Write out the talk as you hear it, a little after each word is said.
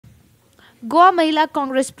Goa Mahila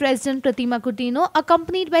Congress President Pratima Coutinho,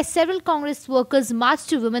 accompanied by several Congress workers, marched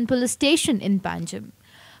to Women Police Station in Panjim.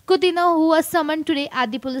 Coutinho, who was summoned today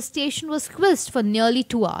at the police station, was quizzed for nearly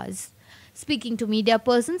 2 hours. Speaking to media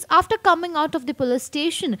persons after coming out of the police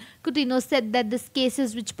station, Coutinho said that these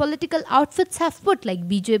cases which political outfits have put like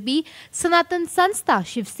BJP, Sanatan Sanstha,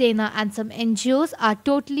 Shiv Sena and some NGOs are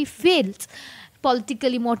totally failed,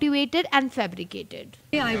 politically motivated and fabricated.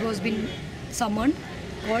 I was being summoned,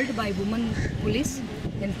 called by women police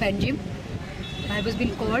in Panjim. I was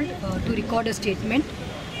being called to record a statement.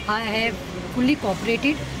 I have fully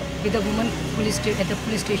cooperated with the women police at the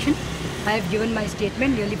police station. I have given my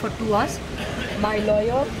statement nearly for 2 hours. My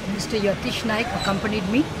lawyer, Mr. Yatish Naik, accompanied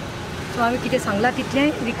me. So I have sangla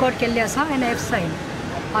title record kelle asa and I have signed.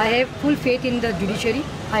 I have full faith in the judiciary.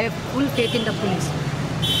 I have full faith in the police.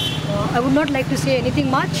 I would not like to say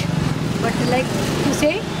anything much, but like to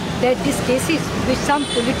say that these cases which some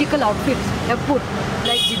political outfits have put,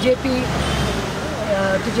 like BJP,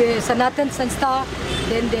 Sanatan Sanstha,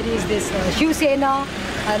 then there is this Shiv Sena,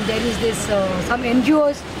 and there is this some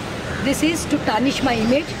NGOs. This is to tarnish my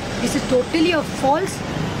image. This is totally a false,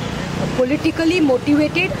 politically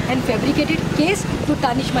motivated and fabricated case to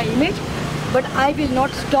tarnish my image. But I will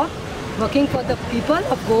not stop working for the people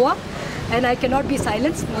of Goa, and I cannot be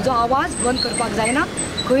silenced. म्हजो आवाज बंद करपाक जायना.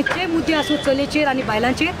 खंयचे मुद्दे आसूं चलेचेर आनी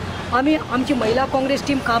बायलांचेर आमी आमची महिला काँग्रेस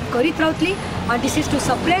टीम काम करीत रावतली. And this is to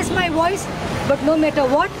suppress my voice. But no matter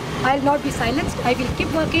what, I will not be silenced. I will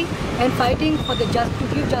keep working and fighting for to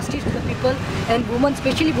give justice to the people and women,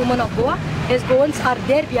 especially women of Goa, as Goans are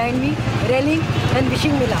there behind me, rallying and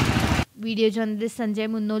wishing me luck. Video journalist Sanjay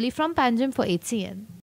Munnoli from Panjim for HCN.